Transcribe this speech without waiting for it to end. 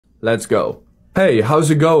Let's go. Hey,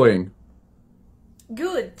 how's it going?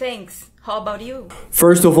 Good, thanks. How about you?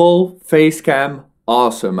 First of all, face cam,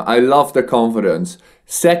 awesome. I love the confidence.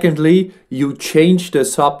 Secondly, you changed the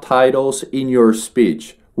subtitles in your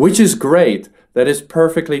speech, which is great. That is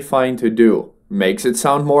perfectly fine to do. Makes it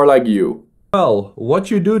sound more like you. Well,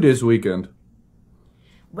 what you do this weekend?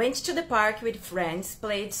 Went to the park with friends,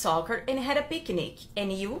 played soccer and had a picnic.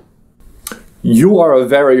 And you? You are a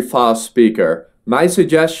very fast speaker. My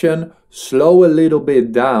suggestion, slow a little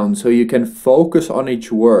bit down so you can focus on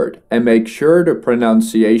each word and make sure the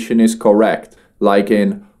pronunciation is correct, like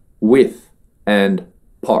in with and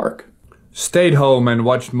park. Stayed home and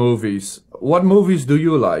watched movies. What movies do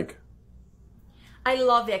you like? I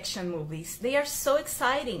love action movies. They are so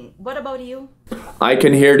exciting. What about you? I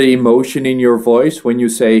can hear the emotion in your voice when you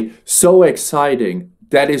say, so exciting.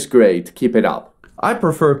 That is great. Keep it up. I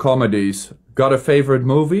prefer comedies. Got a favorite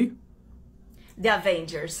movie? The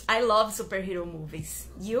Avengers. I love superhero movies.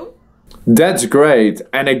 You? That's great.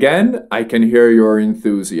 And again, I can hear your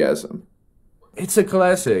enthusiasm. It's a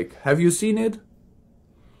classic. Have you seen it?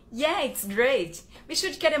 Yeah, it's great. We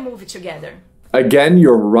should get a movie together. Again,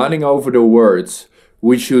 you're running over the words.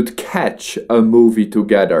 We should catch a movie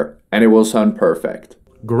together and it will sound perfect.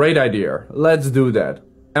 Great idea. Let's do that.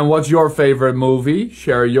 And what's your favorite movie?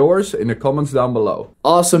 Share yours in the comments down below.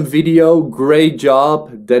 Awesome video. Great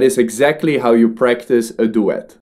job. That is exactly how you practice a duet.